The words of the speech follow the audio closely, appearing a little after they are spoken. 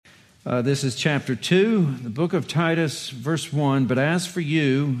This is chapter 2, the book of Titus, verse 1. But as for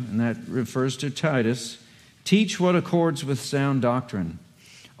you, and that refers to Titus, teach what accords with sound doctrine.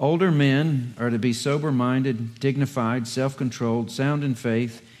 Older men are to be sober-minded, dignified, self-controlled, sound in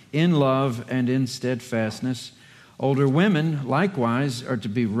faith, in love, and in steadfastness. Older women, likewise, are to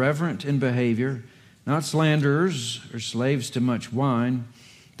be reverent in behavior, not slanderers or slaves to much wine.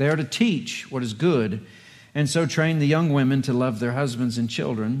 They are to teach what is good, and so train the young women to love their husbands and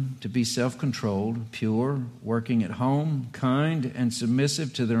children, to be self-controlled, pure, working at home, kind, and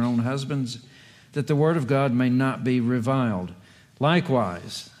submissive to their own husbands, that the word of God may not be reviled.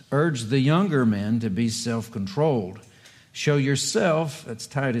 Likewise, urge the younger men to be self-controlled. Show yourself, that's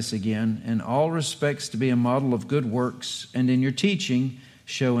Titus again, in all respects to be a model of good works, and in your teaching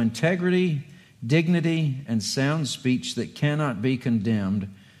show integrity, dignity, and sound speech that cannot be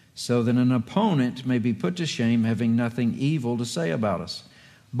condemned, so that an opponent may be put to shame, having nothing evil to say about us.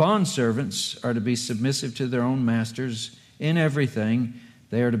 Bondservants are to be submissive to their own masters in everything.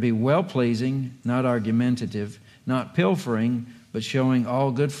 They are to be well-pleasing, not argumentative, not pilfering, but showing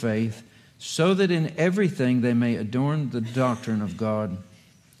all good faith, so that in everything they may adorn the doctrine of God,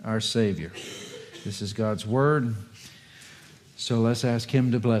 our Savior. This is God's word, so let's ask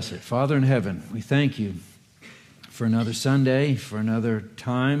Him to bless it. Father in heaven, we thank You for another Sunday, for another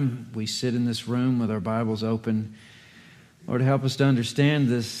time we sit in this room with our Bibles open. Lord, help us to understand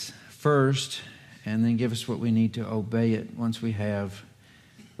this first, and then give us what we need to obey it once we have.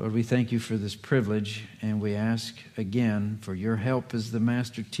 Lord, we thank You for this privilege, and we ask again for Your help as the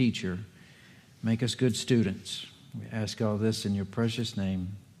master teacher. Make us good students. We ask all this in Your precious name.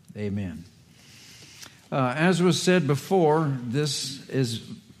 Amen. As was said before, this is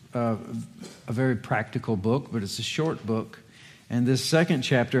a very practical book, but it's a short book. And this second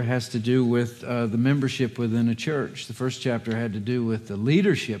chapter has to do with the membership within a church. The first chapter had to do with the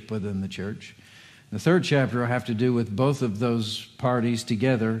leadership within the church. The third chapter will have to do with both of those parties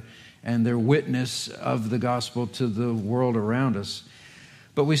together and their witness of the gospel to the world around us.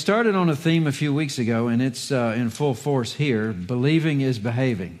 But we started on a theme a few weeks ago, and it's in full force here. Believing is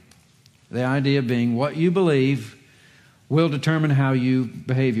behaving. The idea being what you believe will determine how you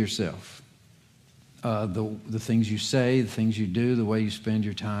behave yourself. The things you say, the things you do, the way you spend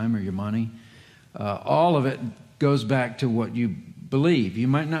your time or your money, all of it goes back to what you believe. You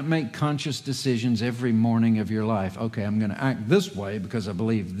might not make conscious decisions every morning of your life. Okay, I'm going to act this way because I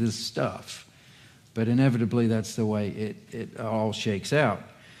believe this stuff. But inevitably, that's the way it all shakes out.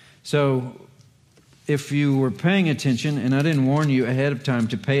 So if you were paying attention, and I didn't warn you ahead of time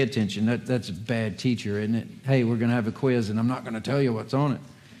to pay attention, that's a bad teacher, isn't it? Hey, we're going to have a quiz, and I'm not going to tell you what's on it.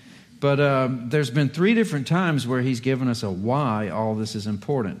 But there's been 3 different times where he's given us a why all this is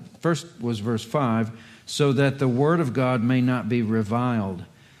important. First was verse 5, so that the word of God may not be reviled.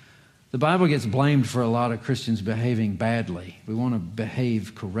 The Bible gets blamed for a lot of Christians behaving badly. We want to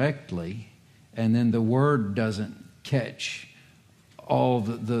behave correctly, and then the word doesn't catch all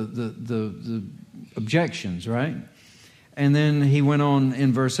the objections, right? And then he went on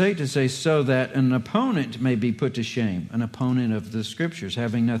in verse 8 to say, so that an opponent may be put to shame, an opponent of the Scriptures,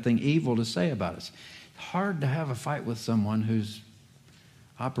 having nothing evil to say about us. It's hard to have a fight with someone who's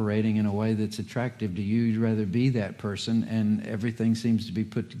operating in a way that's attractive to you. You'd rather be that person, and everything seems to be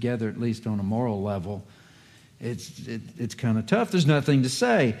put together, at least on a moral level. It's kind of tough. There's nothing to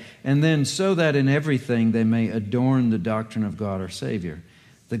say. And then, so that in everything they may adorn the doctrine of God our Savior.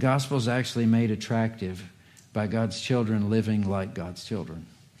 The gospel is actually made attractive by God's children living like God's children.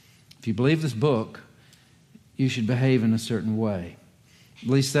 If you believe this book, you should behave in a certain way. At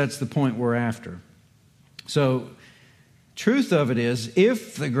least that's the point we're after. So, truth of it is,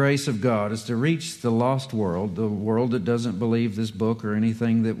 if the grace of God is to reach the lost world, the world that doesn't believe this book or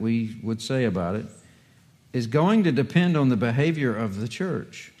anything that we would say about it, is going to depend on the behavior of the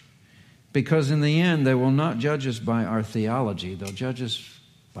church. Because in the end, they will not judge us by our theology. They'll judge us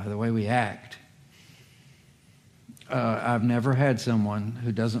by the way we act. I've never had someone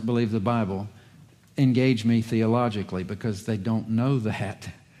who doesn't believe the Bible engage me theologically because they don't know that.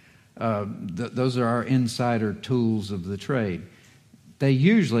 Those are our insider tools of the trade. They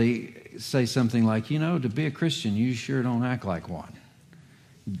usually say something like, to be a Christian, you sure don't act like one.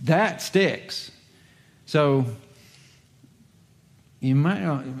 That sticks. So you might,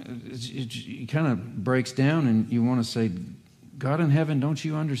 it kind of breaks down, and you want to say, God in heaven, don't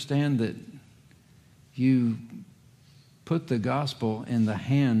you understand that you put the gospel in the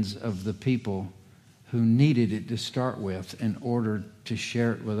hands of the people who needed it to start with in order to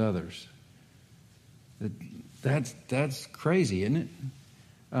share it with others? That's crazy, isn't it?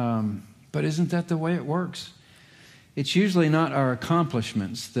 But isn't that the way it works? it's usually not our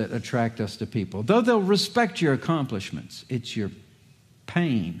accomplishments that attract us to people. Though they'll respect your accomplishments, it's your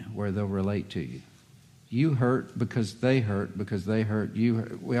pain where they'll relate to you. You hurt because they hurt you.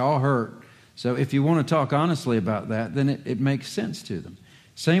 Hurt. We all hurt. So if you want to talk honestly about that, then it makes sense to them.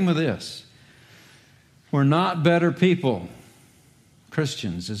 Same with this. We're not better people,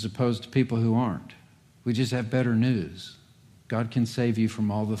 Christians, as opposed to people who aren't. We just have better news. God can save you from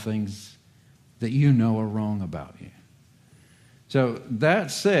all the things that you know are wrong about you. So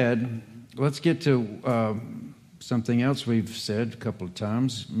that said, let's get to something else we've said a couple of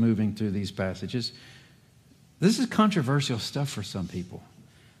times, moving through these passages. This is controversial stuff for some people.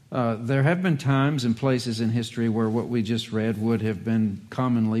 There have been times and places in history where what we just read would have been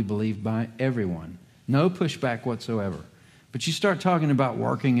commonly believed by everyone. No pushback whatsoever. But you start talking about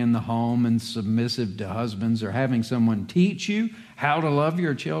working in the home and submissive to husbands or having someone teach you how to love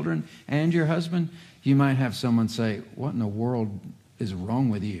your children and your husband, you might have someone say, what in the world is wrong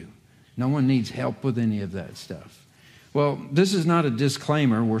with you? No one needs help with any of that stuff. Well, this is not a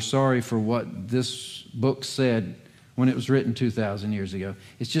disclaimer. We're sorry for what this book said when it was written 2,000 years ago.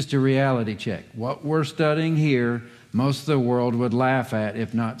 It's just a reality check. What we're studying here, most of the world would laugh at,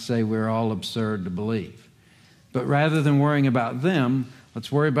 if not say we're all absurd to believe. But rather than worrying about them,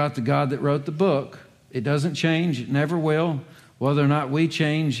 let's worry about the God that wrote the book. It doesn't change. It never will. Whether or not we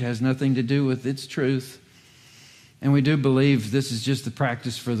change has nothing to do with its truth. And we do believe this is just the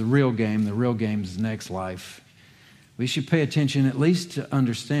practice for the real game. The real game is the next life. We should pay attention at least to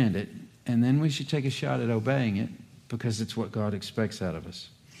understand it, and then we should take a shot at obeying it because it's what God expects out of us.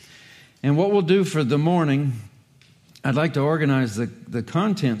 And what we'll do for the morning, I'd like to organize the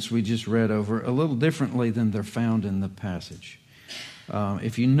contents we just read over a little differently than they're found in the passage.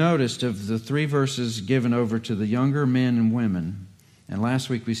 If you noticed, of the 3 verses given over to the younger men and women, and last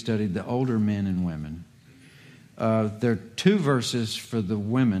week we studied the older men and women, there are 2 verses for the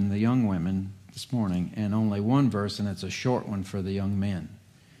women, the young women, this morning, and only 1 verse, and it's a short one for the young men.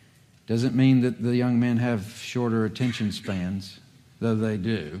 Doesn't mean that the young men have shorter attention spans, though they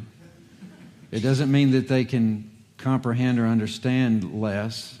do. It doesn't mean that they can comprehend or understand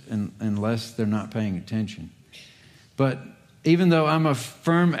less unless they're not paying attention. But even though I'm a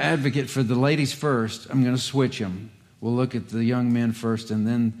firm advocate for the ladies first, I'm going to switch them. We'll look at the young men first and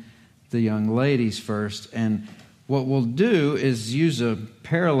then the young ladies first. And what we'll do is use a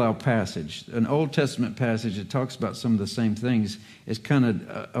parallel passage, an Old Testament passage that talks about some of the same things. It's kind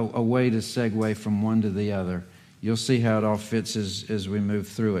of a way to segue from one to the other. You'll see how it all fits as we move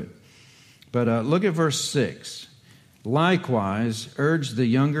through it. But look at verse 6. Likewise, urge the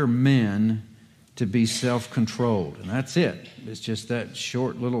younger men to be self-controlled. And that's it. It's just that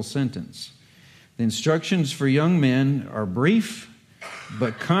short little sentence. The instructions for young men are brief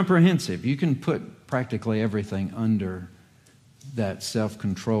but comprehensive. You can put practically everything under that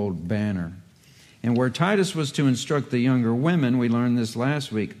self-controlled banner. And where Titus was to instruct the younger women, we learned this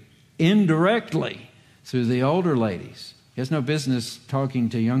last week, indirectly through the older ladies. He has no business talking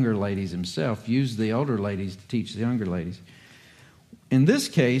to younger ladies himself. Use the older ladies to teach the younger ladies. In this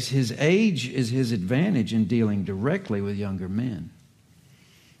case, his age is his advantage in dealing directly with younger men.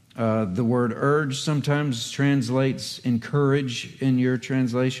 The word urge sometimes translates encourage in your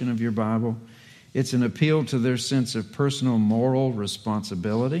translation of your Bible. It's an appeal to their sense of personal moral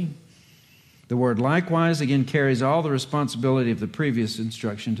responsibility. The word likewise, again, carries all the responsibility of the previous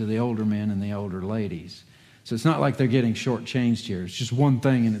instruction to the older men and the older ladies. So it's not like they're getting shortchanged here. It's just one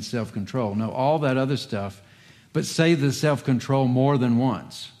thing and it's self-control. No, all that other stuff, but say the self-control more than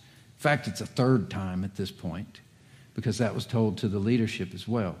once. In fact, it's a 3rd time at this point because that was told to the leadership as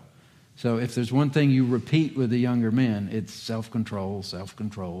well. So if there's one thing you repeat with the younger men, it's self-control,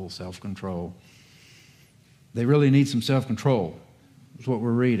 self-control, self-control. They really need some self-control, is what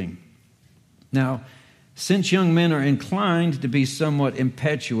we're reading. Now, since young men are inclined to be somewhat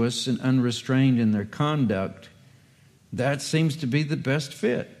impetuous and unrestrained in their conduct, that seems to be the best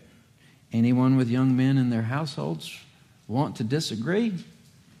fit. Anyone with young men in their households want to disagree?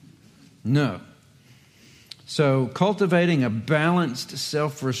 No. So cultivating a balanced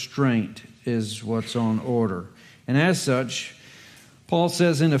self-restraint is what's on order. And as such, Paul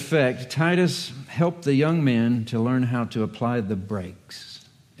says, in effect, Titus helped the young men to learn how to apply the brakes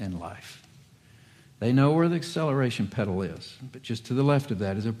in life. They know where the acceleration pedal is, but just to the left of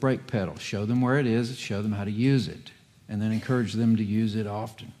that is a brake pedal. Show them where it is, show them how to use it, and then encourage them to use it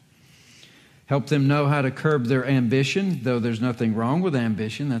often. Help them know how to curb their ambition, though there's nothing wrong with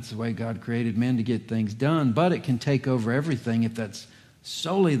ambition. That's the way God created men to get things done, but it can take over everything if that's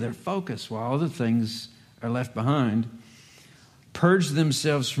solely their focus while other things are left behind. Purge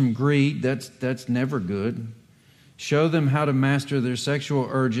themselves from greed. That's never good. Show them how to master their sexual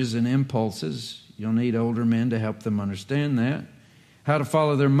urges and impulses. You'll need older men to help them understand that. How to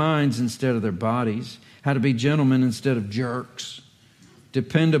follow their minds instead of their bodies. How to be gentlemen instead of jerks.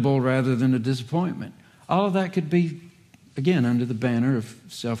 Dependable rather than a disappointment. All of that could be, again, under the banner of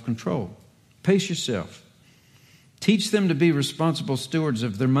self-control. Pace yourself. Teach them to be responsible stewards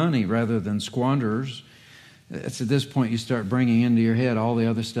of their money rather than squanderers. It's at this point you start bringing into your head all the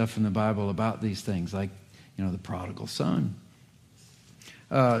other stuff in the Bible about these things, like, the prodigal son.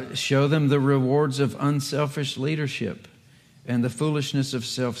 Show them the rewards of unselfish leadership and the foolishness of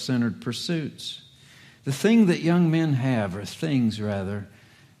self-centered pursuits. The thing that young men have, or things rather,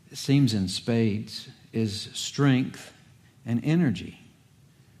 it seems in spades, is strength and energy.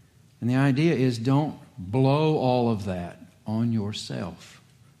 And the idea is don't blow all of that on yourself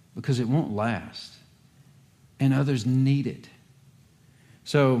because it won't last. And others need it.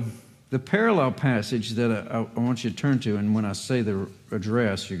 So the parallel passage that I want you to turn to, and when I say the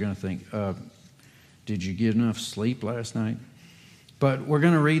address, you're going to think, did you get enough sleep last night? But we're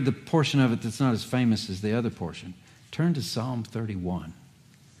going to read the portion of it that's not as famous as the other portion. Turn to Psalm 31.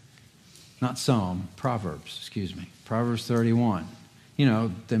 Not Psalm, Proverbs. Proverbs 31.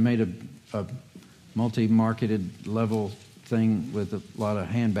 They made a multi-marketed level thing with a lot of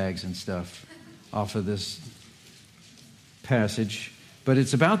handbags and stuff off of this passage. But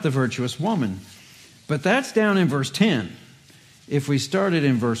it's about the virtuous woman. But that's down in verse 10. If we started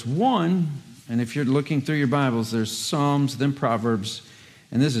in verse 1, and if you're looking through your Bibles, there's Psalms, then Proverbs,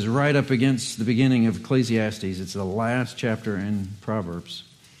 and this is right up against the beginning of Ecclesiastes. It's the last chapter in Proverbs.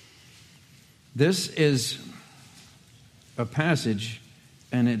 This is a passage,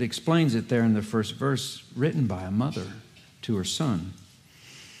 and it explains it there in the first verse, written by a mother to her son.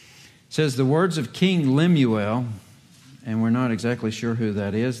 It says, the words of King Lemuel, and we're not exactly sure who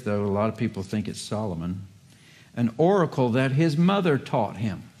that is, though a lot of people think it's Solomon, an oracle that his mother taught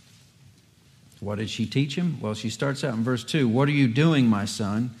him. What did she teach him? Well, she starts out in verse 2, what are you doing, my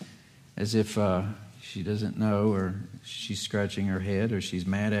son? As if she doesn't know, or she's scratching her head, or she's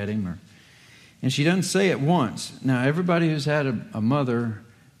mad at him. And she doesn't say it once. Now, everybody who's had a mother,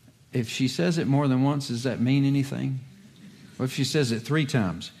 if she says it more than once, does that mean anything? What if she says it 3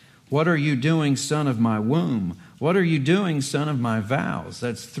 times? What are you doing, son of my womb? What are you doing, son of my vows?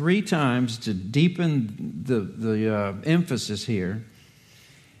 That's 3 times to deepen the emphasis here.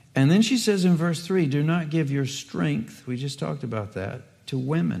 And then she says in verse 3, do not give your strength, we just talked about that, to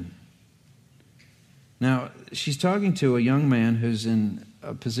women. Now, she's talking to a young man who's in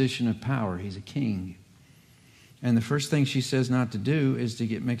a position of power. He's a king. And the first thing she says not to do is to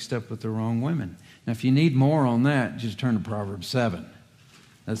get mixed up with the wrong women. Now, if you need more on that, just turn to Proverbs 7.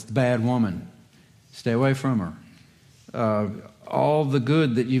 That's the bad woman. Stay away from her. All the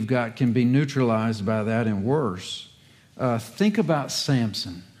good that you've got can be neutralized by that and worse. Think about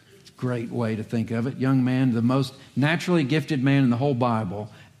Samson. Great way to think of it. Young man, the most naturally gifted man in the whole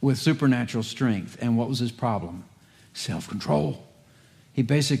Bible with supernatural strength. And what was his problem? Self-control. He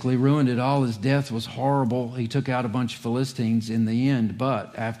basically ruined it all. His death was horrible. He took out a bunch of Philistines in the end,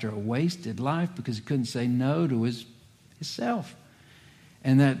 but after a wasted life because he couldn't say no to himself.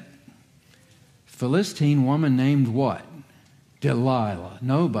 And that Philistine woman named what? Delilah.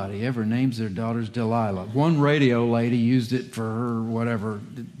 Nobody ever names their daughters Delilah. One radio lady used it for her whatever.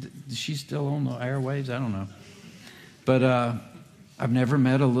 Is she still on the airwaves? I don't know. But I've never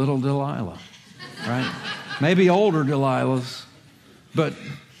met a little Delilah, right? Maybe older Delilahs. But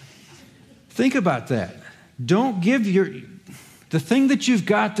think about that. Don't give the thing that you've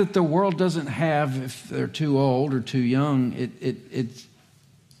got that the world doesn't have if they're too old or too young.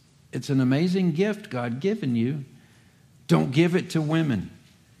 It's an amazing gift God given you. Don't give it to women.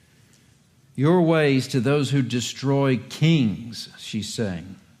 Your ways to those who destroy kings, she's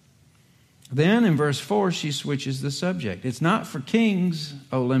saying. Then in verse 4, she switches the subject. It's not for kings,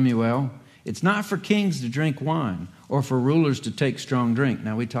 O Lemuel. It's not for kings to drink wine or for rulers to take strong drink.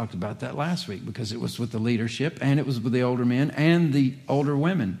 Now, we talked about that last week because it was with the leadership and it was with the older men and the older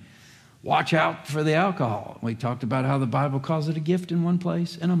women. Watch out for the alcohol. We talked about how the Bible calls it a gift in one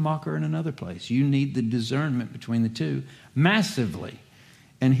place and a mocker in another place. You need the discernment between the two massively.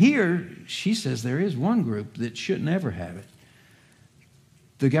 And here, she says there is one group that shouldn't ever have it.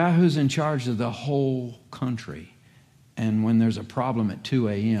 The guy who's in charge of the whole country. And when there's a problem at 2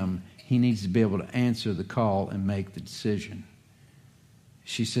 a.m., he needs to be able to answer the call and make the decision.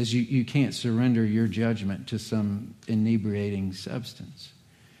 She says you can't surrender your judgment to some inebriating substance.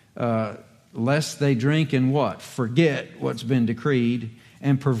 Lest they drink and what? Forget what's been decreed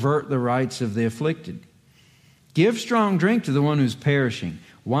and pervert the rights of the afflicted. Give strong drink to the one who's perishing.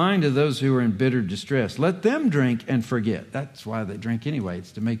 Wine to those who are in bitter distress. Let them drink and forget. That's why they drink anyway.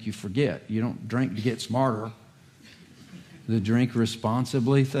 It's to make you forget. You don't drink to get smarter. The drink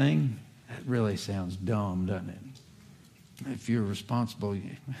responsibly thing, that really sounds dumb, doesn't it? If you're responsible,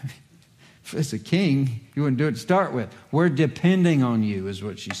 if it's a king, you wouldn't do it to start with. We're depending on you, is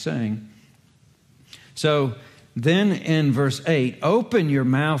what she's saying. So then in verse 8, open your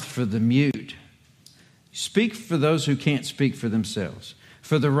mouth for the mute. Speak for those who can't speak for themselves.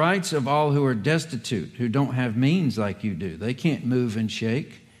 For the rights of all who are destitute, who don't have means like you do. They can't move and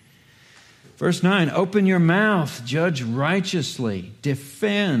shake. Verse 9, open your mouth, judge righteously,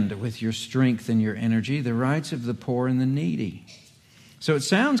 defend with your strength and your energy the rights of the poor and the needy. So it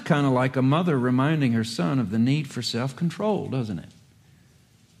sounds kind of like a mother reminding her son of the need for self-control, doesn't it?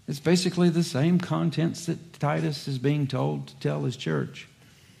 It's basically the same contents that Titus is being told to tell his church.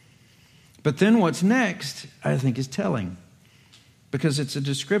 But then what's next, I think, is telling. Because it's a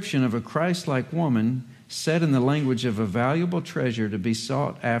description of a Christ-like woman said in the language of a valuable treasure to be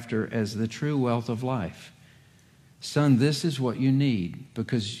sought after as the true wealth of life. Son, this is what you need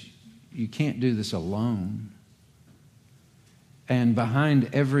because you can't do this alone. And behind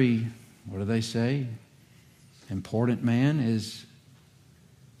every, what do they say? Important man is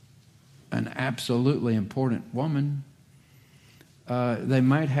an absolutely important woman. They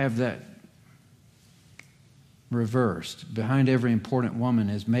might have that reversed. Behind every important woman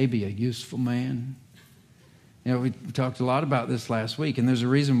is maybe a useful man. You know, we talked a lot about this last week, and there's a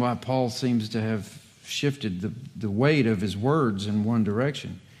reason why Paul seems to have shifted the weight of his words in one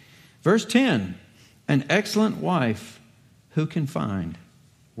direction. Verse 10, an excellent wife who can find?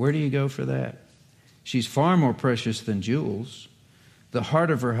 Where do you go for that? She's far more precious than jewels. The heart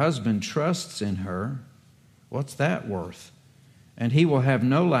of her husband trusts in her. What's that worth? And he will have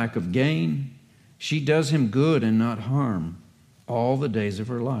no lack of gain. She does him good and not harm all the days of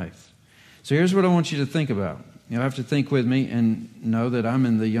her life. So here's what I want you to think about. You have to think with me and know that I'm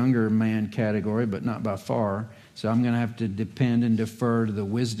in the younger man category, but not by far. So I'm going to have to depend and defer to the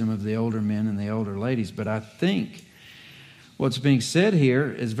wisdom of the older men and the older ladies. But I think what's being said here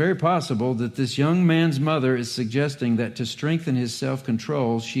is very possible that this young man's mother is suggesting that to strengthen his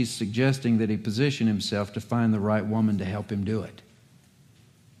self-control, she's suggesting that he position himself to find the right woman to help him do it.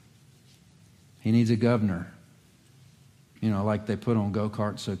 He needs a governor. You know, like they put on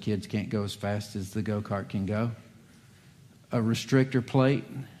go-karts so kids can't go as fast as the go-kart can go. A restrictor plate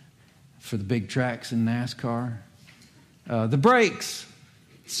for the big tracks in NASCAR. The brakes.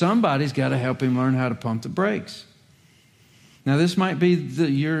 Somebody's got to help him learn how to pump the brakes. Now, this might be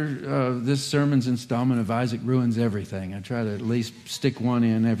this sermon's installment of Isaac Ruins Everything. I try to at least stick one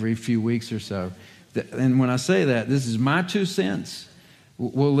in every few weeks or so. And when I say that, this is my 2 cents.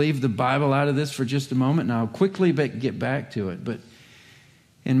 We'll leave the Bible out of this for just a moment, and I'll quickly get back to it. But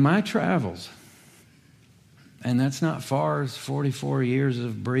in my travels, and that's not far, it's 44 years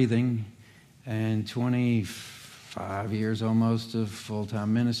of breathing and 25 years almost of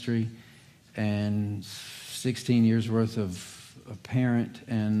full-time ministry and 16 years worth of a parent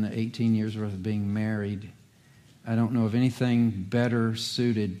and 18 years worth of being married. I don't know of anything better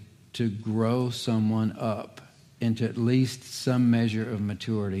suited to grow someone up into at least some measure of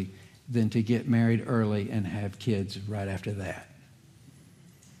maturity than to get married early and have kids right after that.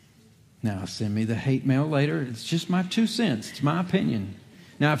 Now, send me the hate mail later. It's just my 2 cents. It's my opinion.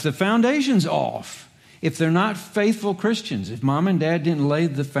 Now, if the foundation's off, if they're not faithful Christians, if mom and dad didn't lay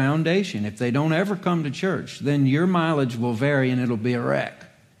the foundation, if they don't ever come to church, then your mileage will vary and it'll be a wreck.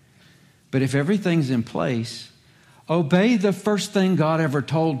 But if everything's in place, obey the first thing God ever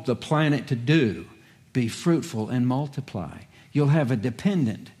told the planet to do. Be fruitful and multiply. You'll have a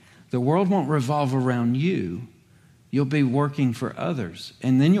dependent. The world won't revolve around you. You'll be working for others.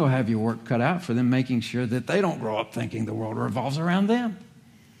 And then you'll have your work cut out for them, making sure that they don't grow up thinking the world revolves around them.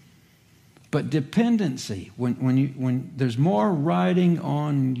 But dependency, when there's more riding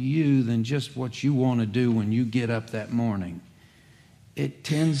on you than just what you want to do when you get up that morning, it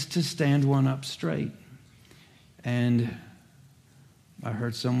tends to stand one up straight. And I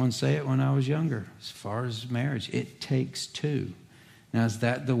heard someone say it when I was younger, as far as marriage, it takes 2. Now, is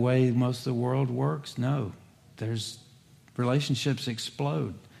that the way most of the world works? No. Relationships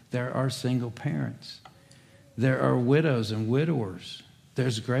explode. There are single parents. There are widows and widowers.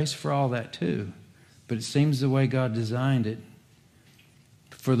 There's grace for all that too. But it seems the way God designed it,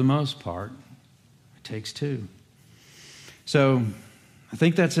 for the most part, it takes 2. So I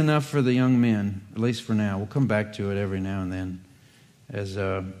think that's enough for the young men, at least for now. We'll come back to it every now and then as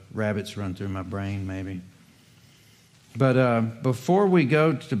rabbits run through my brain, maybe. But before we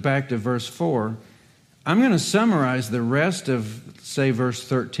go back to verse 4, I'm going to summarize the rest of, say, verse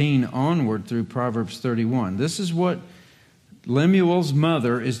 13 onward through Proverbs 31. This is what Lemuel's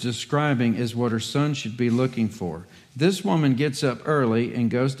mother is describing as what her son should be looking for. This woman gets up early and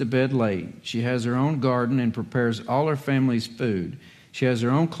goes to bed late. She has her own garden and prepares all her family's food. She has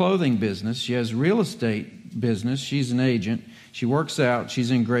her own clothing business. She has real estate business. She's an agent. She works out. She's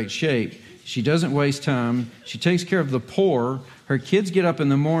in great shape. She doesn't waste time. She takes care of the poor. Her kids get up in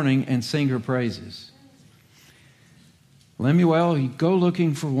the morning and sing her praises. Lemuel, you go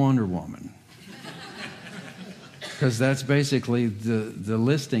looking for Wonder Woman. Because that's basically the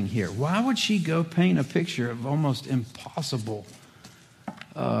listing here. Why would she go paint a picture of almost impossible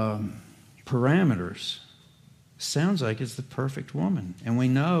parameters? Sounds like it's the perfect woman. And we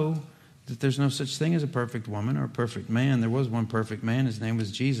know that there's no such thing as a perfect woman or a perfect man. There was one perfect man. His name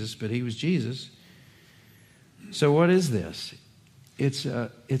was Jesus, but he was Jesus. So what is this? It's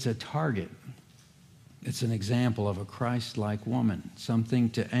a target. It's an example of a Christ-like woman, something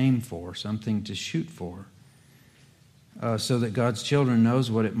to aim for, something to shoot for. So that God's children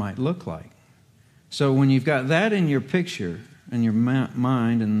knows what it might look like. So when you've got that in your picture, in your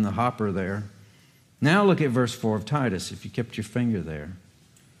mind, and the hopper there, now look at verse 4 of Titus, if you kept your finger there.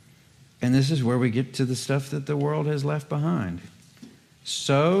 And this is where we get to the stuff that the world has left behind.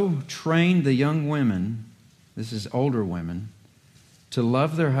 So train the young women, this is older women, to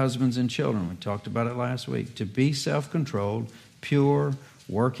love their husbands and children. We talked about it last week. To be self-controlled, pure,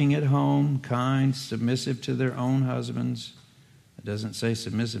 working at home, kind, submissive to their own husbands. It doesn't say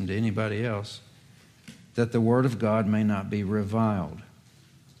submissive to anybody else. That the word of God may not be reviled.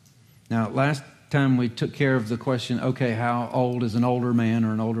 Now, last time we took care of the question, okay, how old is an older man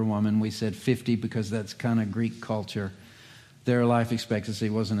or an older woman? We said 50 because that's kind of Greek culture. Their life expectancy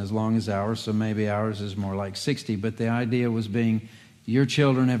wasn't as long as ours, so maybe ours is more like 60. But the idea was being, your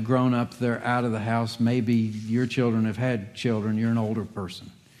children have grown up, they're out of the house. Maybe your children have had children, you're an older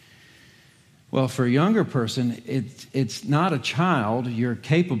person. Well, for a younger person, it's not a child. You're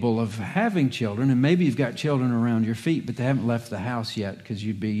capable of having children, and maybe you've got children around your feet, but they haven't left the house yet because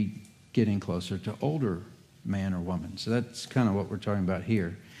you'd be getting closer to older man or woman. So that's kind of what we're talking about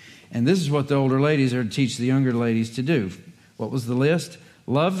here. And this is what the older ladies are to teach the younger ladies to do. What was the list?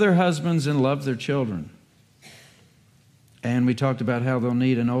 Love their husbands and love their children. And we talked about how they'll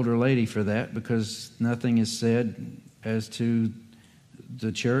need an older lady for that because nothing is said as to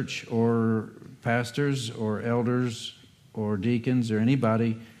the church or pastors or elders or deacons or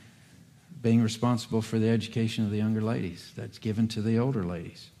anybody being responsible for the education of the younger ladies. That's given to the older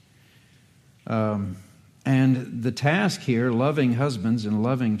ladies. And the task here, loving husbands and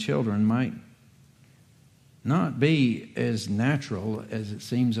loving children, might not be as natural as it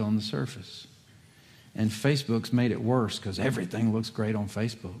seems on the surface. And Facebook's made it worse because everything looks great on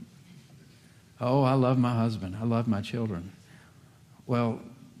Facebook. Oh, I love my husband. I love my children. Well,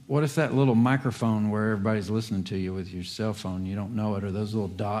 what if that little microphone where everybody's listening to you with your cell phone, you don't know it, or those little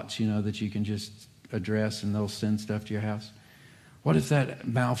dots, that you can just address and they'll send stuff to your house? What if that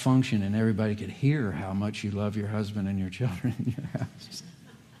malfunctioned and everybody could hear how much you love your husband and your children in your house?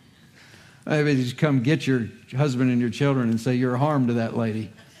 Maybe just come get your husband and your children and say you're a harm to that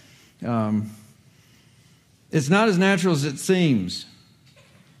lady. It's not as natural as it seems.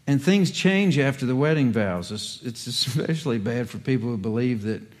 And things change after the wedding vows. It's especially bad for people who believe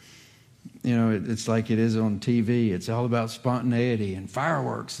that, it's like it is on TV. It's all about spontaneity and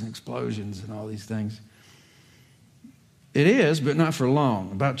fireworks and explosions and all these things. It is, but not for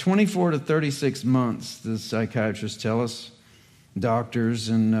long. About 24 to 36 months, the psychiatrists tell us, doctors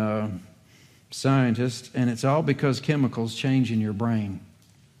and scientists, and it's all because chemicals change in your brain.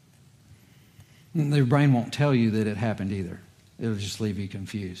 Your brain won't tell you that it happened either. It'll just leave you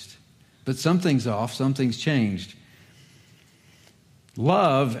confused. But something's off, something's changed.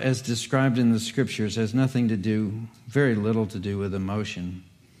 Love, as described in the scriptures, has nothing to do, very little to do with emotion.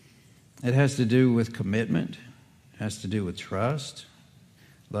 It has to do with commitment, has to do with trust.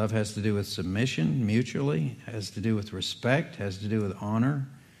 Love has to do with submission mutually, has to do with respect, has to do with honor.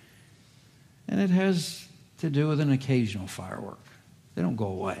 And it has to do with an occasional firework. They don't go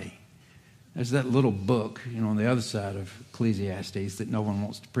away. There's that little book, on the other side of Ecclesiastes that no one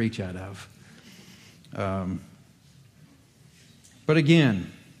wants to preach out of. But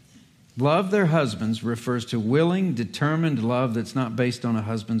again, love their husbands refers to willing, determined love that's not based on a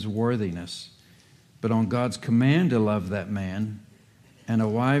husband's worthiness, but on God's command to love that man, and a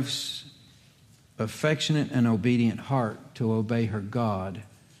wife's affectionate and obedient heart to obey her God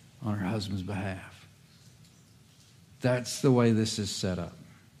on her husband's behalf. That's the way this is set up.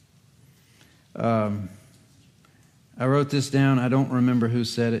 I wrote this down. I don't remember who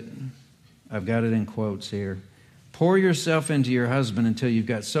said it. I've got it in quotes here. Pour yourself into your husband until you've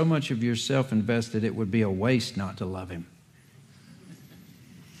got so much of yourself invested it would be a waste not to love him.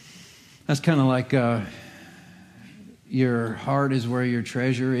 That's kind of like your heart is where your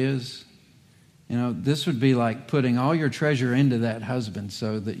treasure is. You know, this would be like putting all your treasure into that husband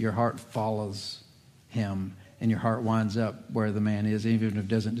so that your heart follows him and your heart winds up where the man is, even if it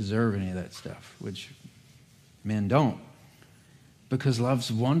doesn't deserve any of that stuff, which men don't. Because love's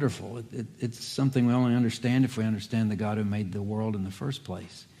wonderful. It's something we only understand if we understand the God who made the world in the first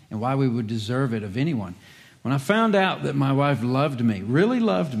place and why we would deserve it of anyone. When I found out that my wife loved me, really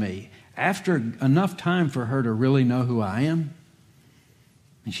loved me, after enough time for her to really know who I am,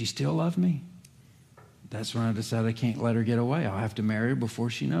 and she still loved me, that's when I decided I can't let her get away. I'll have to marry her before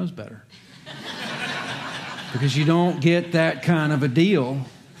she knows better. Because you don't get that kind of a deal,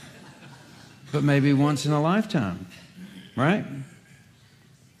 but maybe once in a lifetime, right?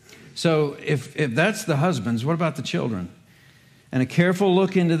 So if that's the husbands, what about the children? And a careful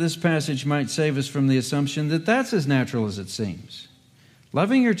look into this passage might save us from the assumption that that's as natural as it seems.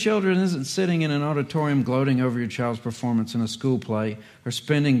 Loving your children isn't sitting in an auditorium gloating over your child's performance in a school play or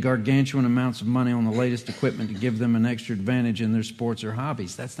spending gargantuan amounts of money on the latest equipment to give them an extra advantage in their sports or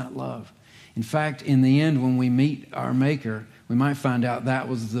hobbies. That's not love. In fact, in the end, when we meet our Maker, we might find out that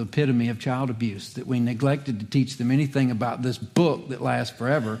was the epitome of child abuse, that we neglected to teach them anything about this book that lasts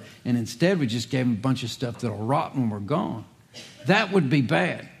forever, and instead we just gave them a bunch of stuff that'll rot when we're gone. That would be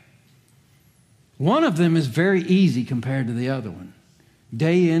bad. One of them is very easy compared to the other one.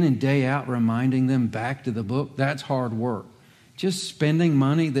 Day in and day out, reminding them back to the book, that's hard work. Just spending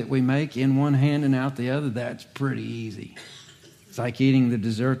money that we make in one hand and out the other, that's pretty easy. It's like eating the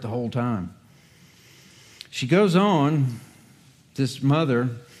dessert the whole time. She goes on, this mother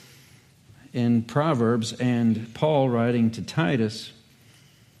in Proverbs, and Paul writing to Titus,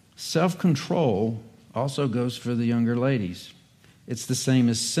 self-control also goes for the younger ladies. It's the same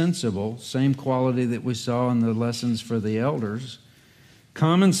as sensible, same quality that we saw in the lessons for the elders.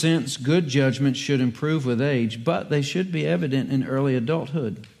 Common sense, good judgment should improve with age, but they should be evident in early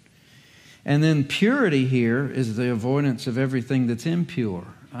adulthood. And then purity here is the avoidance of everything that's impure.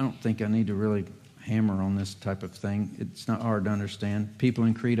 I don't think I need to really hammer on this type of thing. It's not hard to understand. People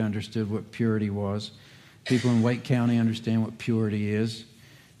in Crete understood what purity was. People in Wake County understand what purity is.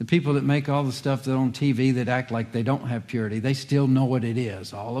 The people that make all the stuff that on TV that act like they don't have purity, they still know what it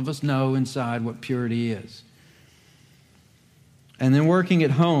is. All of us know inside what purity is. And then working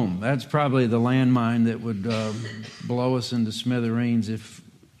at home, that's probably the landmine that would blow us into smithereens if,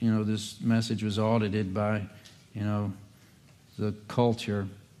 this message was audited by, the culture.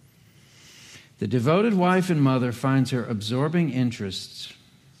 The devoted wife and mother finds her absorbing interests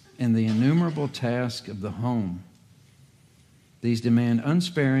in the innumerable task of the home. These demand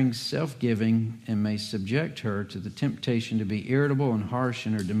unsparing self-giving and may subject her to the temptation to be irritable and harsh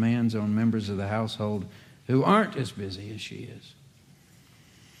in her demands on members of the household who aren't as busy as she is.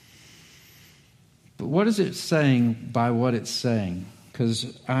 But what is it saying by what it's saying?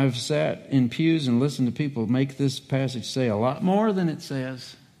 Because I've sat in pews and listened to people make this passage say a lot more than it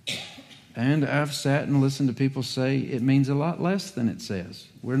says. And I've sat and listened to people say it means a lot less than it says.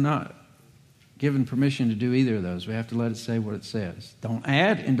 We're not given permission to do either of those. We have to let it say what it says. Don't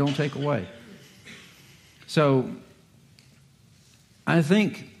add and don't take away. So I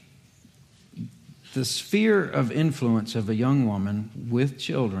think the sphere of influence of a young woman with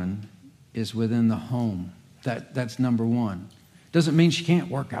children is within the home. That's number one. Doesn't mean she can't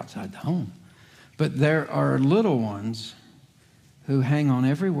work outside the home. But there are little ones who hang on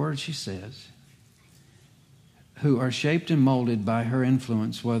every word she says, who are shaped and molded by her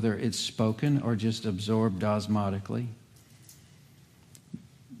influence, whether it's spoken or just absorbed osmotically.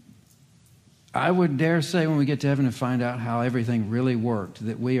 I would dare say when we get to heaven and find out how everything really worked,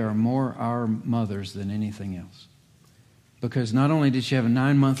 that we are more our mothers than anything else. Because not only did she have a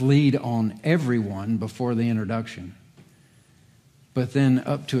 9-month lead on everyone before the introduction, but then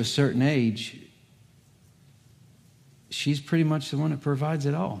up to a certain age, she's pretty much the one that provides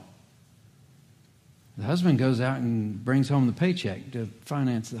it all. The husband goes out and brings home the paycheck to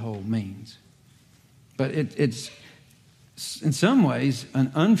finance the whole means. But it's in some ways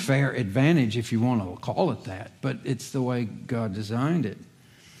an unfair advantage, if you want to call it that, but it's the way God designed it.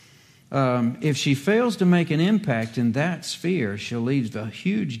 If she fails to make an impact in that sphere, she'll leave a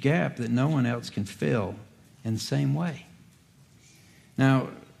huge gap that no one else can fill in the same way. Now,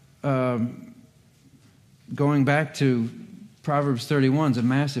 going back to Proverbs 31 is a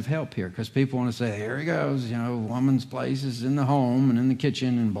massive help here, because people want to say, here he goes, woman's place is in the home and in the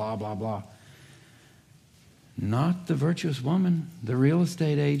kitchen and blah, blah, blah. Not the virtuous woman, the real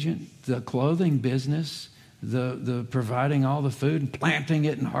estate agent, the clothing business, the providing all the food and planting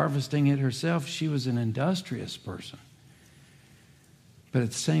it and harvesting it herself. She was an industrious person. But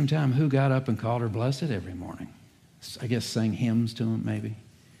at the same time, who got up and called her blessed every morning? I guess sang hymns to them, maybe.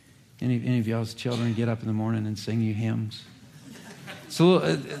 Any of y'all's children get up in the morning and sing you hymns?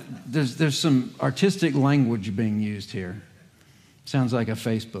 So there's some artistic language being used here. Sounds like a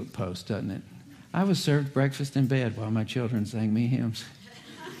Facebook post, doesn't it? I was served breakfast in bed while my children sang me hymns.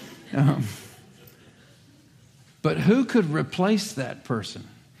 But who could replace that person?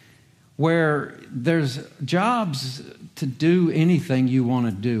 Where there's jobs to do anything you want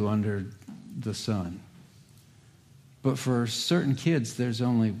to do under the sun. But for certain kids, there's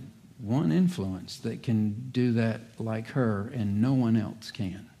only one influence that can do that like her, and no one else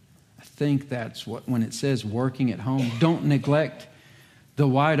can. I think that's what, when it says working at home, don't neglect the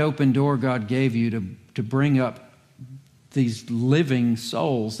wide open door God gave you to bring up these living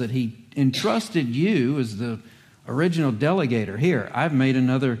souls that He entrusted you as the original delegator. Here, I've made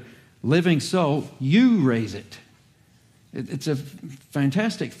another living soul. You raise it. It's a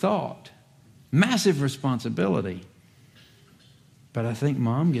fantastic thought. Massive responsibility. But I think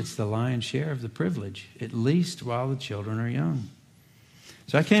mom gets the lion's share of the privilege, at least while the children are young.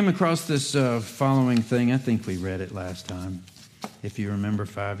 So I came across this following thing. I think we read it last time, if you remember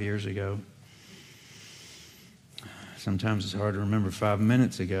 5 years ago. Sometimes it's hard to remember 5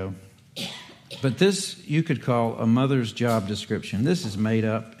 minutes ago. But this you could call a mother's job description. This is made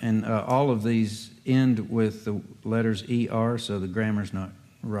up, and all of these end with the letters ER, so the grammar's not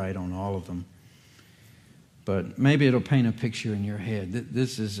right on all of them. But maybe it'll paint a picture in your head.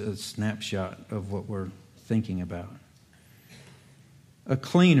 This is a snapshot of what we're thinking about. A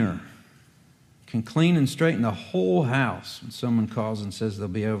cleaner can clean and straighten the whole house when someone calls and says they'll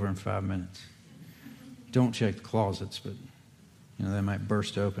be over in 5 minutes. Don't check the closets, but they might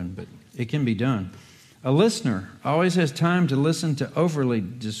burst open, but it can be done. A listener always has time to listen to overly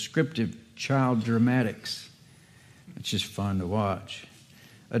descriptive child dramatics. It's just fun to watch.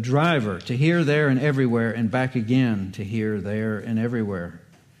 A driver, to hear there and everywhere, and back again to hear there and everywhere.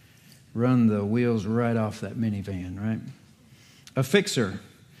 Run the wheels right off that minivan, right? A fixer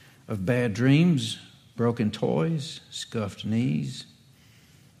of bad dreams, broken toys, scuffed knees.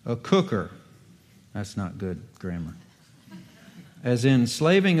 A cooker, that's not good grammar. As in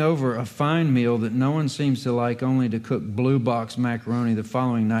slaving over a fine meal that no one seems to like, only to cook blue box macaroni the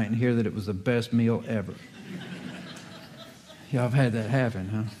following night and hear that it was the best meal ever. Y'all have had that happen,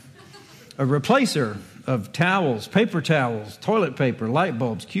 huh? A replacer of towels, paper towels, toilet paper, light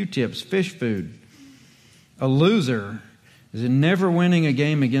bulbs, Q-tips, fish food. A loser is in never winning a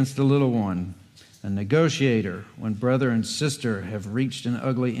game against the little one. A negotiator when brother and sister have reached an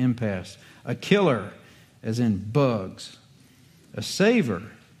ugly impasse. A killer, as in bugs. A saver,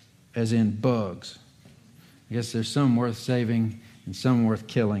 as in bugs. I guess there's some worth saving and some worth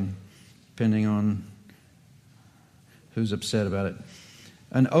killing, depending on who's upset about it.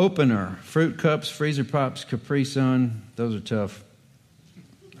 An opener, fruit cups, freezer pops, Capri Sun. Those are tough.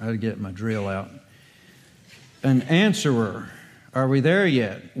 I had to get my drill out. An answerer. Are we there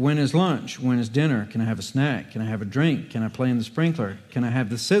yet? When is lunch? When is dinner? Can I have a snack? Can I have a drink? Can I play in the sprinkler? Can I have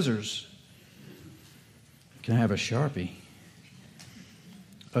the scissors? Can I have a Sharpie?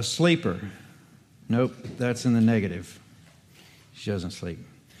 A sleeper. Nope, that's in the negative. She doesn't sleep.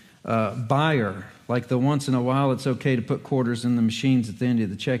 Buyer, like the once in a while it's okay to put quarters in the machines at the end of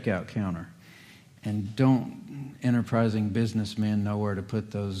the checkout counter. And don't enterprising businessmen know where to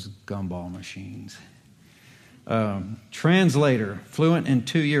put those gumball machines. Translator, fluent in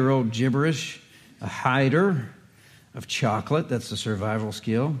 2-year-old gibberish. A hider of chocolate, that's a survival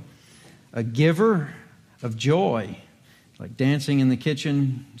skill. A giver of joy, like dancing in the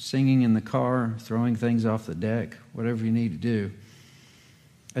kitchen, singing in the car, throwing things off the deck, whatever you need to do.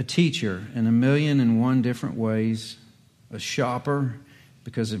 A teacher in 1,000,001 different ways. A shopper,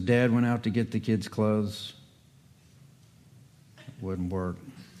 because if Dad went out to get the kids' clothes, it wouldn't work.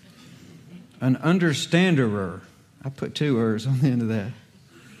 An understanderer. I put 2 ers on the end of that.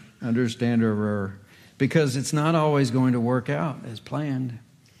 Understanderer. Because it's not always going to work out as planned.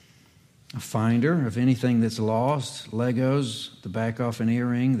 A finder of anything that's lost. Legos, the back off an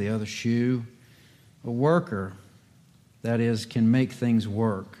earring, the other shoe. A worker. That is, can make things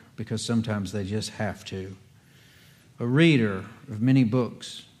work because sometimes they just have to. A reader of many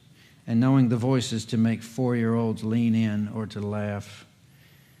books and knowing the voices to make 4-year-olds lean in or to laugh.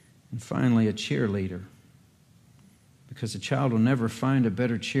 And finally, a cheerleader, because a child will never find a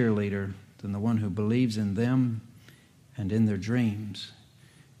better cheerleader than the one who believes in them and in their dreams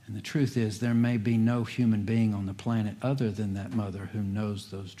And the truth is, there may be no human being on the planet other than that mother who knows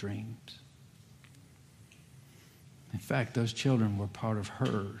those dreams. In fact, those children were part of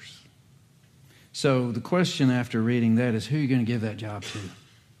hers. So the question after reading that is, who are you going to give that job to?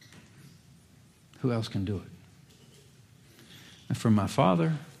 Who else can do it? And for my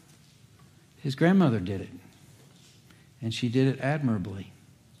father, his grandmother did it. And she did it admirably.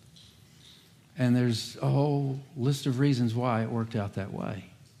 And there's a whole list of reasons why it worked out that way.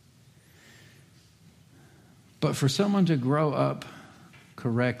 But for someone to grow up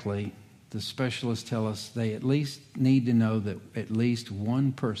correctly, the specialists tell us they at least need to know that at least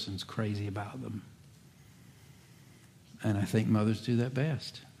one person's crazy about them. And I think mothers do that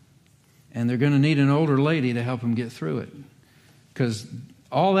best. And they're going to need an older lady to help them get through it. Because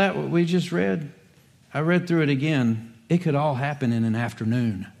all that what we just read, I read through it again, it could all happen in an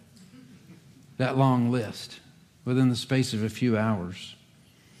afternoon. That long list, within the space of a few hours.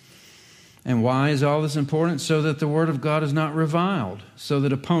 And why is all this important? So that the Word of God is not reviled, so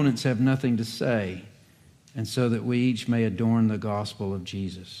that opponents have nothing to say, and so that we each may adorn the gospel of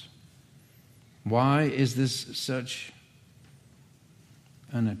Jesus. Why is this such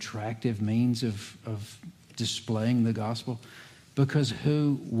an attractive means of displaying the gospel? Because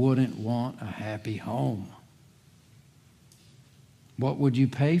who wouldn't want a happy home? What would you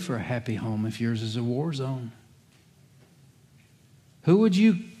pay for a happy home if yours is a war zone? Who would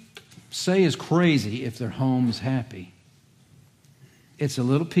you say is crazy if their home is happy? It's a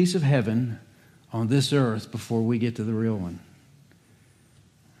little piece of heaven on this earth before we get to the real one.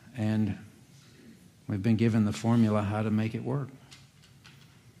 And we've been given the formula how to make it work.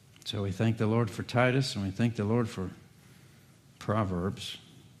 So we thank the Lord for Titus, and we thank the Lord for Proverbs.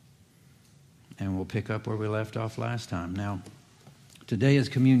 And we'll pick up where we left off last time. Now, today is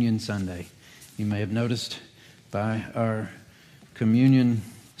Communion Sunday. You may have noticed by our communion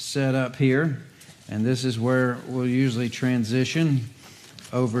set up here, and this is where we'll usually transition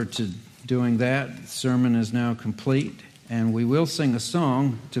over to doing that. The sermon is now complete, and we will sing a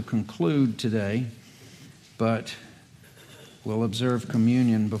song to conclude today, but we'll observe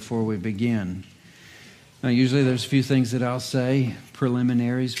communion before we begin. Now, usually there's a few things that I'll say,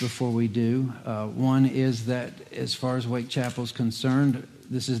 preliminaries before we do. One is that as far as Wake Chapel is concerned,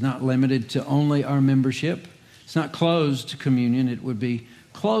 this is not limited to only our membership. It's not closed communion. It would be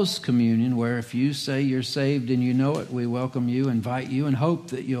close communion, where if you say you're saved and you know it, we welcome you, invite you, and hope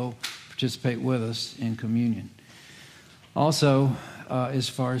that you'll participate with us in communion. Also, as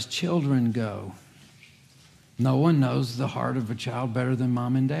far as children go, no one knows the heart of a child better than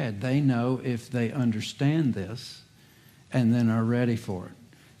mom and dad. They know if they understand this and then are ready for it.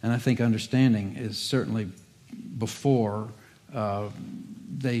 And I think understanding is certainly before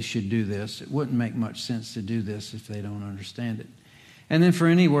they should do this. It wouldn't make much sense to do this if they don't understand it. And then for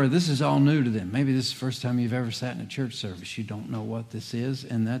anywhere, this is all new to them. Maybe this is the first time you've ever sat in a church service. You don't know what this is,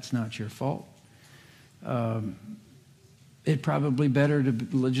 and that's not your fault. It'd probably better to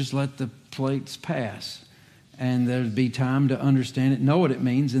just let the plates pass. And there'd be time to understand it, know what it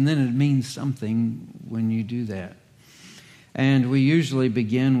means, and then it means something when you do that. And we usually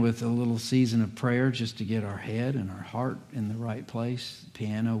begin with a little season of prayer just to get our head and our heart in the right place. The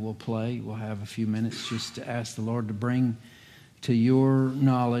piano will play. We'll have a few minutes just to ask the Lord to bring to your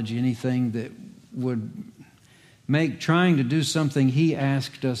knowledge anything that would make trying to do something He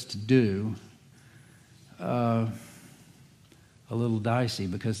asked us to do a little dicey,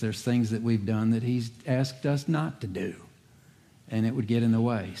 because there's things that we've done that He's asked us not to do, and it would get in the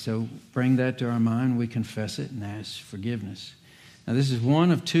way. So bring that to our mind. We confess it and ask forgiveness. Now, this is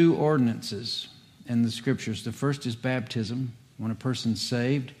one of two ordinances in the Scriptures. The first is baptism. When a person's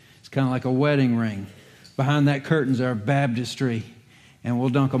saved, it's kind of like a wedding ring. Behind that curtain's our baptistry, and we'll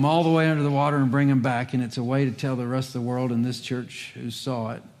dunk them all the way under the water and bring them back, and it's a way to tell the rest of the world in this church who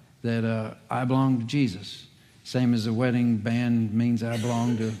saw it that I belong to Jesus. Same as a wedding band means I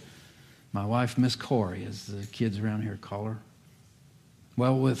belong to my wife, Miss Corey, as the kids around here call her.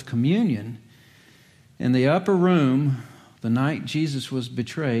 Well, with communion, in the upper room, the night Jesus was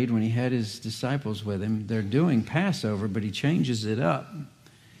betrayed, when He had His disciples with Him, they're doing Passover, but He changes it up.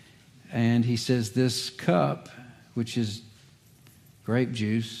 And He says, this cup, which is grape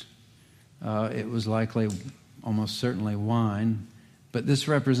juice, it was likely, almost certainly wine, but this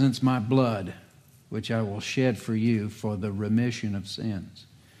represents my blood, which I will shed for you for the remission of sins.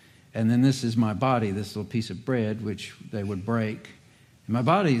 And then this is my body, this little piece of bread, which they would break. And my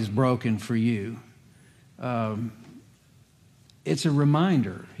body is broken for you. It's a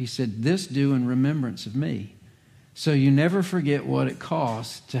reminder. He said, this do in remembrance of me. So you never forget what it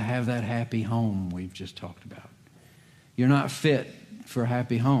costs to have that happy home we've just talked about. You're not fit for a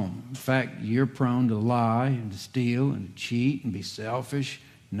happy home. In fact, you're prone to lie and to steal and to cheat and be selfish.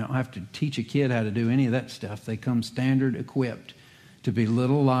 You don't have to teach a kid how to do any of that stuff. They come standard equipped to be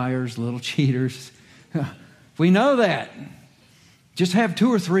little liars, little cheaters. We know that. Just have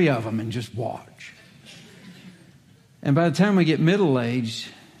 2 or 3 of them and just watch. And by the time we get middle-aged,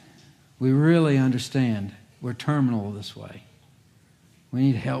 we really understand we're terminal this way. We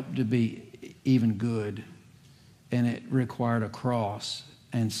need help to be even good. And it required a cross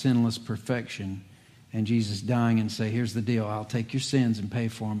and sinless perfection. And Jesus dying and say, here's the deal. I'll take your sins and pay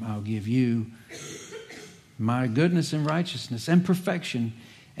for them. I'll give you my goodness and righteousness and perfection.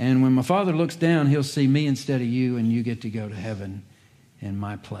 And when my Father looks down, he'll see me instead of you, and you get to go to heaven in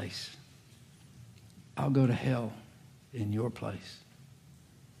my place. I'll go to hell in your place.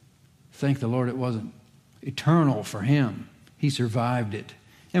 Thank the Lord it wasn't eternal for him. He survived it.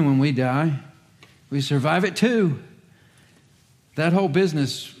 And when we die, we survive it too. That whole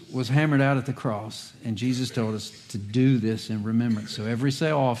business was hammered out at the cross, and Jesus told us to do this in remembrance. So every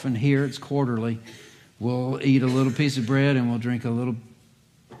so often, here it's quarterly, we'll eat a little piece of bread and we'll drink a little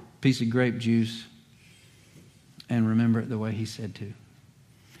piece of grape juice and remember it the way he said to.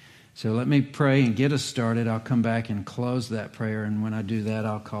 So let me pray and get us started. I'll come back and close that prayer, and when I do that,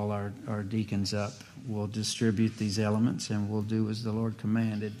 I'll call our deacons up. We'll distribute these elements, and we'll do as the Lord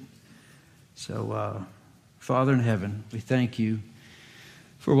commanded. So, Father in heaven, we thank you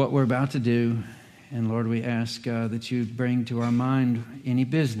for what we're about to do. And Lord, we ask that you bring to our mind any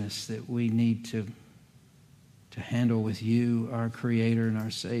business that we need to handle with you, our Creator and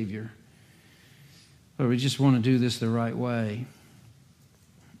our Savior. Lord, we just want to do this the right way.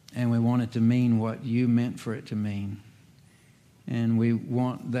 And we want it to mean what you meant for it to mean. And we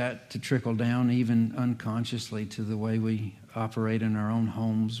want that to trickle down even unconsciously to the way we operate in our own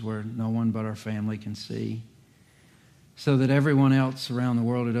homes where no one but our family can see. So that everyone else around the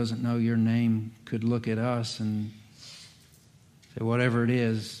world who doesn't know your name could look at us and say, whatever it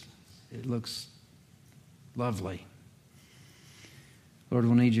is, it looks lovely. Lord,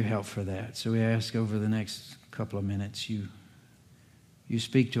 we'll need your help for that. So we ask over the next couple of minutes, you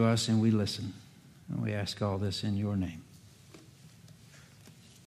speak to us and we listen. And we ask all this in your name.